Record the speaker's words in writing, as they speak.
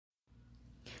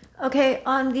Okay,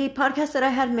 on the podcast that I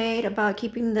had made about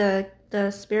keeping the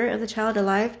spirit of the child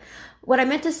alive, what I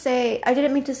meant to say, I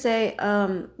didn't mean to say,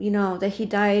 that he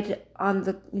died on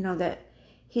that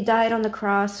he died on the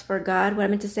cross for God. What I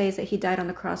meant to say is that he died on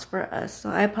the cross for us. So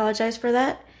I apologize for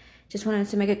that. Just wanted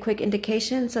to make a quick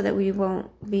indication so that we won't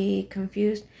be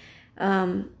confused.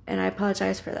 And I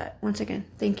apologize for that once again.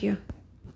 Thank you.